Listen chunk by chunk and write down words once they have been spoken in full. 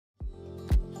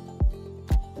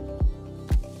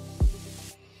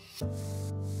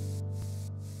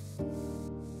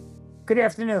Good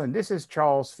afternoon. This is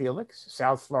Charles Felix,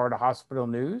 South Florida Hospital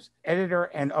News, editor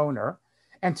and owner.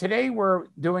 And today we're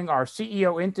doing our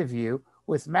CEO interview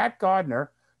with Matt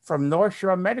Garner from North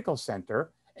Shore Medical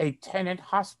Center, a Tenet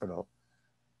hospital.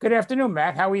 Good afternoon,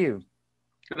 Matt. How are you?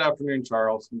 Good afternoon,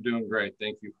 Charles. I'm doing great.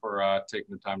 Thank you for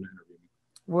taking the time to interview me.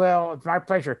 Well, it's my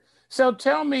pleasure. So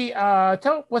tell me,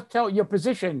 tell your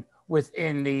position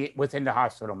within the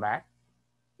hospital, Matt.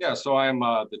 Yeah, so I'm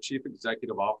the Chief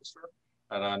Executive Officer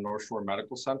at North Shore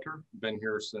Medical Center. Been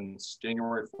here since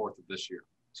January 4th of this year,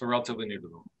 so relatively new to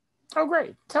them. Oh,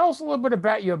 great. Tell us a little bit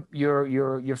about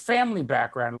your family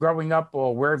background, growing up,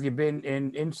 or where have you been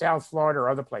in South Florida or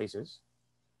other places?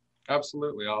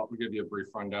 Absolutely. I'll give you a brief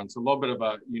rundown. So a little bit of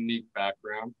a unique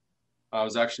background. I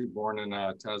was actually born in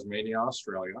Tasmania,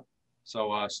 Australia.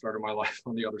 So I started my life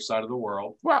on the other side of the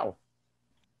world. Wow.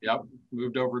 Yep.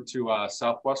 Moved over to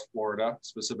Southwest Florida,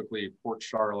 specifically Port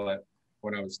Charlotte,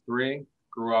 when I was 3.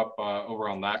 Grew up over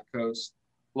on that coast.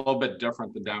 A little bit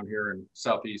different than down here in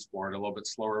Southeast Florida, a little bit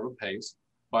slower of a pace,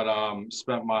 but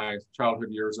spent my childhood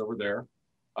years over there.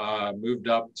 Moved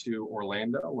up to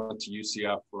Orlando, went to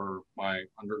UCF for my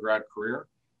undergrad career,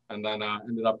 and then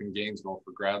ended up in Gainesville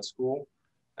for grad school.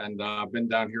 And I've been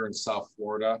down here in South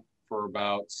Florida for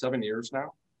about 7 years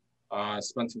now.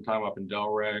 Spent some time up in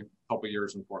Delray, a couple of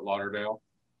years in Fort Lauderdale,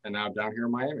 and now down here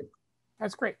in Miami.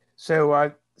 That's great.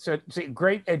 So it's a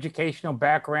great educational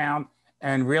background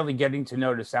and really getting to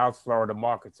know the South Florida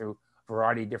market through a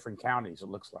variety of different counties, it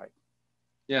looks like.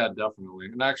 Yeah, definitely.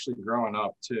 And actually growing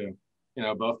up too, you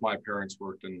know, both my parents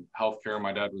worked in healthcare.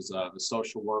 My dad was a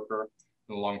social worker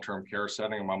in a long-term care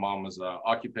setting, and my mom was an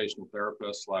occupational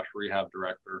therapist / rehab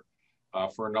director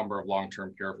for a number of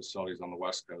long-term care facilities on the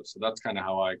West Coast. So that's kind of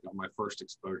how I got my first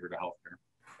exposure to healthcare.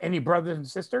 Any brothers and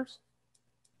sisters?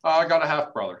 I got a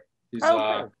half brother. He's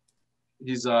Okay.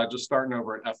 just starting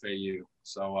over at FAU.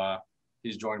 So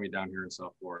he's joined me down here in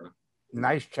South Florida.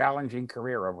 Nice, challenging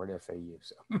career over at FAU.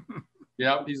 So.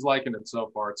 Yeah, he's liking it so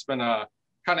far. It's been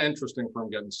kind of interesting for him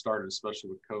getting started,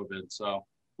 especially with COVID. So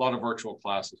a lot of virtual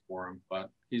classes for him, but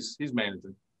he's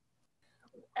managing.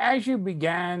 As you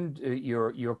began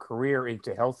your career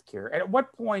into healthcare, at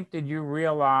what point did you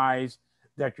realize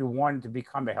that you wanted to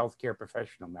become a healthcare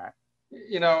professional, Matt?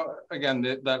 You know, again,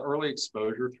 that early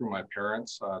exposure through my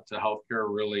parents to healthcare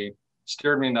really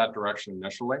steered me in that direction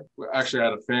initially. Actually, I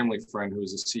had a family friend who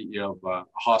was the CEO of a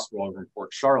hospital over in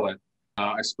Port Charlotte.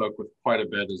 I spoke with quite a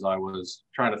bit as I was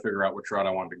trying to figure out which route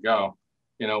I wanted to go.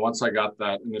 You know, once I got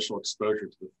that initial exposure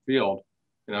to the field,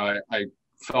 you know, I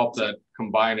felt that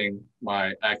combining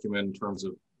my acumen in terms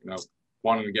of, you know,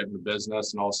 wanting to get into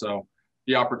business and also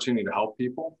the opportunity to help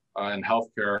people in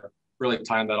healthcare, really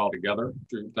tying that all together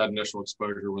through that initial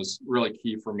exposure was really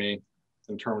key for me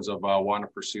in terms of wanting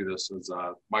to pursue this as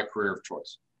my career of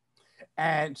choice.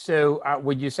 And so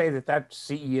would you say that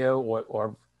CEO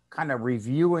or kind of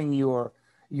reviewing your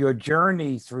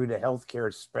journey through the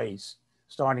healthcare space,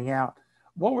 starting out,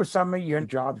 what were some of your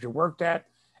jobs you worked at,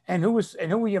 and who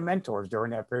were your mentors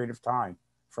during that period of time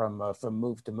from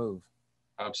move to move?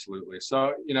 Absolutely.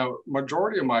 So, you know,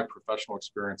 majority of my professional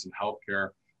experience in healthcare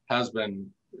has been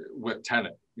with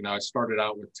Tenet. You know, I started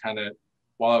out with Tenet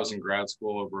while I was in grad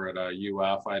school over at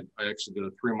UF. I actually did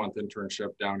a 3-month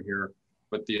internship down here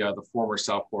with the former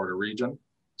South Florida region.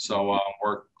 So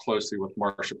worked closely with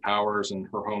Marcia Powers and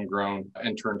her homegrown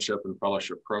internship and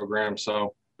fellowship program.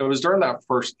 So it was during that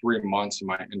first 3 months of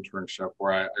my internship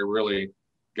where I really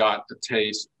got a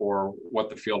taste for what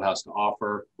the field has to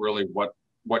offer, really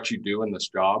what you do in this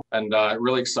job. And it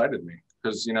really excited me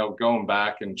because, you know, going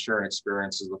back and sharing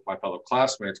experiences with my fellow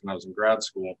classmates when I was in grad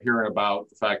school, hearing about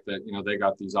the fact that, you know, they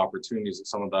got these opportunities at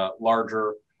some of the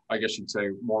larger, I guess you'd say,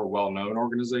 more well-known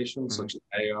organizations such as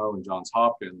Mayo and Johns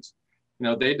Hopkins, you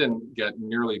know, they didn't get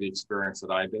nearly the experience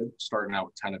that I did starting out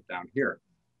with Tenet down here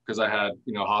because I had,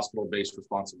 you know, hospital-based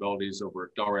responsibilities over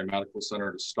at Delray Medical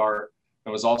Center to start. I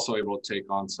was also able to take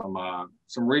on some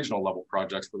regional level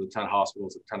projects for the 10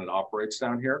 hospitals that Tenet operates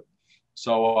down here.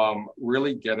 So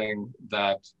really getting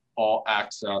that all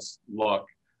access look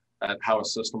at how a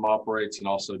system operates and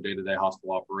also day-to-day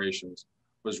hospital operations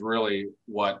was really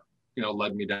what, you know,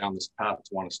 led me down this path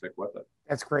to want to stick with it.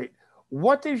 That's great.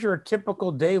 What does your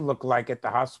typical day look like at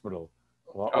the hospital?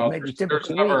 Or maybe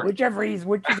typical week, whichever is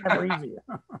easier.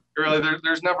 Really,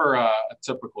 there's never a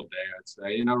typical day, I'd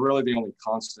say. You know, really the only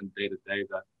constant day-to-day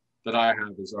that I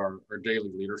have is our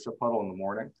daily leadership huddle in the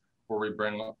morning, where we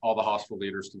bring all the hospital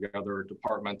leaders together,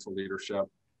 departmental leadership,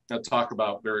 and talk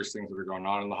about various things that are going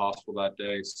on in the hospital that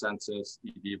day, census,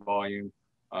 ED volume,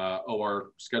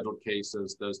 OR scheduled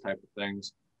cases, those type of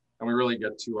things. and we really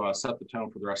get to set the tone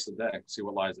for the rest of the day, see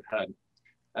what lies ahead.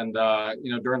 And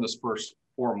during this first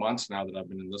 4 months now that I've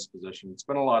been in this position, it's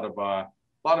been a lot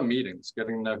of meetings,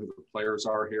 getting to know who the players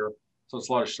are here. So it's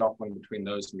a lot of shuffling between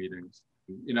those meetings.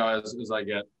 As I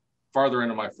get farther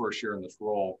into my first year in this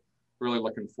role, really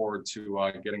looking forward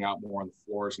to getting out more on the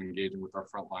floors and engaging with our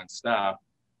frontline staff,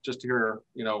 just to hear,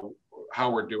 how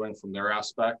we're doing from their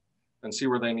aspect and see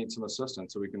where they need some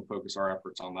assistance so we can focus our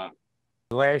efforts on that.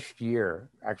 Last year,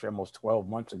 actually almost 12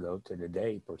 months ago to the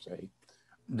day per se,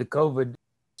 the COVID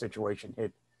situation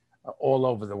hit all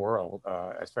over the world,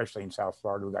 especially in South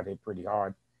Florida. We got hit pretty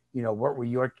hard. What were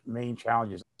your main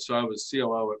challenges? So I was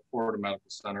COO at Florida Medical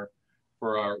Center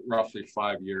for roughly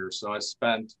 5 years. So I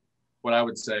spent what I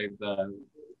would say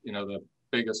the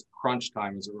biggest crunch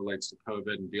time as it relates to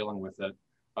COVID and dealing with it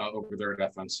over there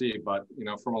at FMC. But,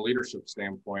 from a leadership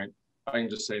standpoint, I can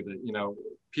just say that,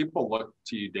 people look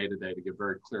to you day to day to give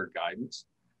very clear guidance.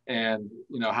 And,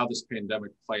 how this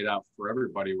pandemic played out for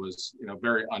everybody was,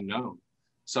 very unknown.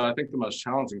 So I think the most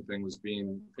challenging thing was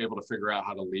being able to figure out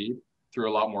how to lead through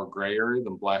a lot more gray area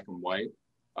than black and white.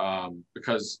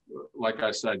 Because like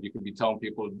I said, you can be telling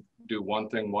people to do one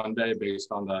thing one day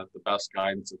based on the best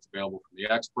guidance that's available from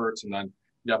the experts. And then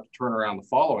you have to turn around the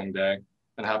following day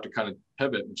and have to kind of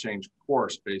pivot and change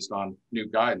course based on new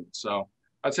guidance. So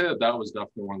I'd say that was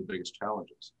definitely one of the biggest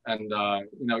challenges. And,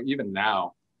 even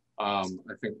now, I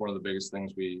think one of the biggest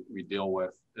things we deal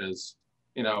with is,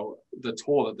 the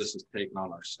toll that this has taken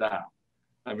on our staff.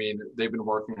 I mean, they've been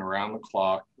working around the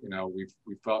clock.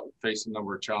 We've faced a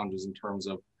number of challenges in terms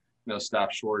of,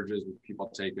 staff shortages with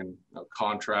people taking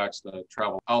contracts to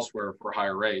travel elsewhere for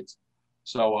higher rates.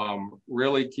 So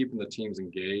really keeping the teams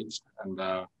engaged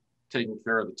and taking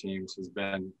care of the teams has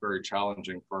been very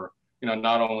challenging for,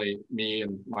 not only me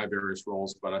and my various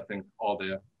roles, but I think all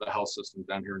the health systems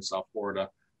down here in South Florida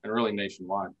and really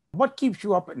nationwide. What keeps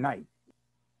you up at night?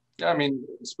 Yeah, I mean,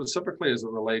 specifically as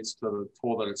it relates to the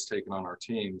toll that it's taken on our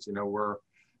teams, we're,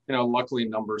 luckily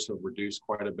numbers have reduced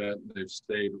quite a bit. They've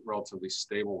stayed relatively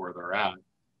stable where they're at.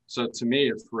 So to me,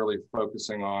 it's really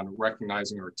focusing on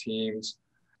recognizing our teams,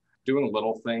 doing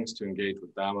little things to engage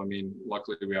with them. I mean,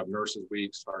 luckily we have Nurses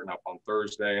Week starting up on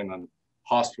Thursday and then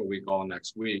Hospital Week all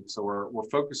next week. So we're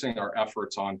focusing our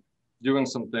efforts on doing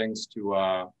some things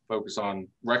to focus on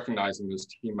recognizing those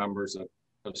team members that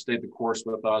have stayed the course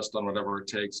with us, done whatever it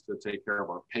takes to take care of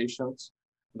our patients.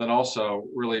 And then also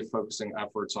really focusing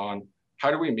efforts on how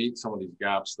do we meet some of these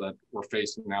gaps that we're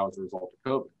facing now as a result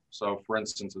of COVID. So for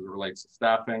instance, as it relates to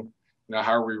staffing,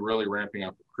 how are we really ramping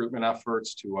up recruitment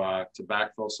efforts to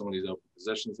backfill some of these open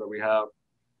positions that we have?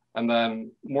 And then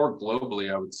more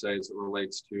globally, I would say, as it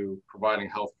relates to providing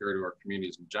healthcare to our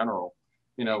communities in general,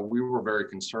 we were very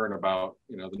concerned about,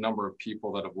 the number of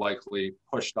people that have likely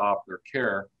pushed off their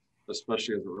care,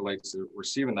 especially as it relates to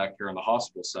receiving that care in the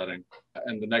hospital setting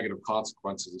and the negative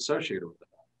consequences associated with that.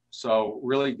 So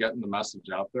really getting the message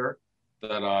out there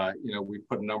that, we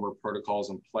put a number of protocols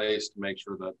in place to make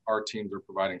sure that our teams are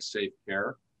providing safe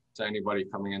care to anybody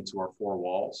coming into our four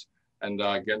walls and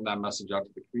getting that message out to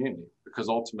the community, because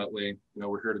ultimately,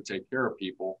 we're here to take care of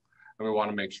people and we want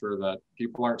to make sure that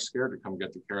people aren't scared to come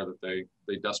get the care that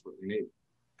they desperately need.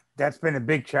 That's been a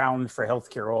big challenge for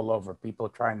healthcare all over, people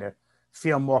trying to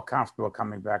feel more comfortable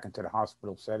coming back into the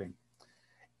hospital setting.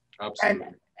 Absolutely.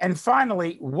 And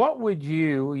finally, what would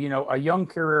you, a young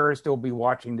careerist will be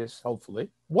watching this, hopefully,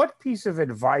 what piece of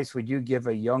advice would you give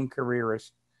a young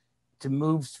careerist to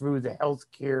move through the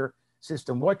healthcare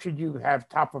system? What should you have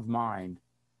top of mind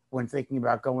when thinking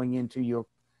about going into your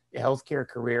healthcare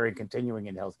career and continuing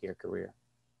in healthcare career?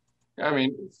 I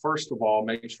mean, first of all,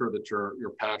 make sure that your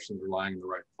passions are lying in the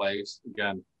right place.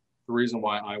 Again, the reason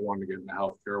why I wanted to get into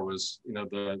healthcare was,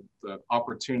 the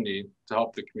opportunity to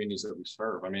help the communities that we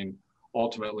serve. I mean,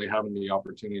 ultimately having the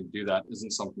opportunity to do that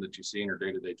isn't something that you see in your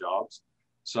day-to-day jobs.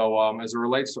 So as it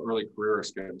relates to early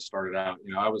careerists getting started out,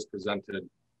 I was presented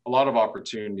a lot of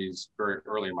opportunities very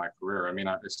early in my career. I mean,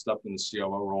 I stepped in the COO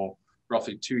role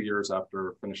roughly 2 years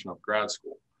after finishing up grad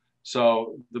school.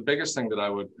 So the biggest thing that I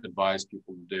would advise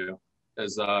people to do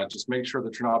is just make sure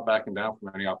that you're not backing down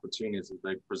from any opportunities as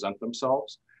they present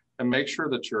themselves, and make sure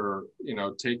that you're,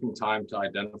 taking time to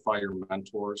identify your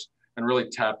mentors and really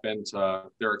tap into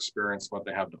their experience, what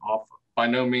they have to offer. By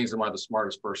no means am I the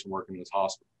smartest person working in this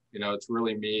hospital. It's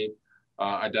really me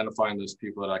identifying those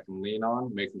people that I can lean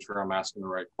on, making sure I'm asking the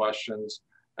right questions,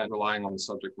 and relying on the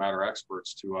subject matter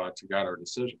experts to guide our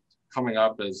decisions. Coming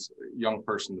up as a young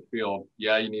person in the field,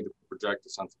 yeah, you need to project a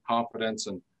sense of confidence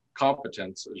and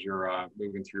competence as you're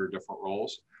moving through your different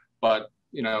roles. But,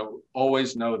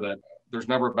 always know that there's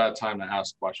never a bad time to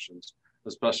ask questions,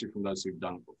 especially from those who've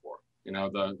done it before. You know,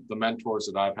 the mentors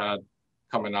that I've had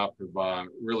coming up have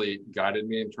really guided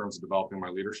me in terms of developing my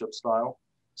leadership style.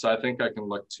 So I think I can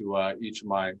look to each of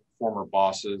my former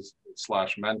bosses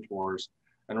 / mentors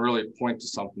and really point to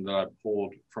something that I've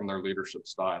pulled from their leadership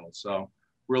style. So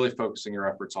really focusing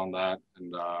your efforts on that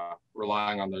and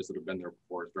relying on those that have been there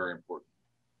before is very important.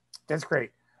 That's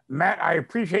great. Matt, I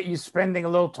appreciate you spending a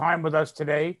little time with us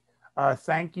today.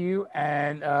 Thank you.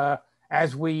 And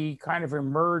as we kind of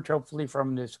emerge, hopefully,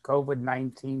 from this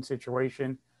COVID-19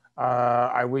 situation,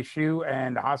 I wish you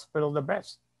and the hospital the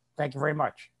best. Thank you very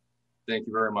much. Thank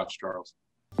you very much, Charles.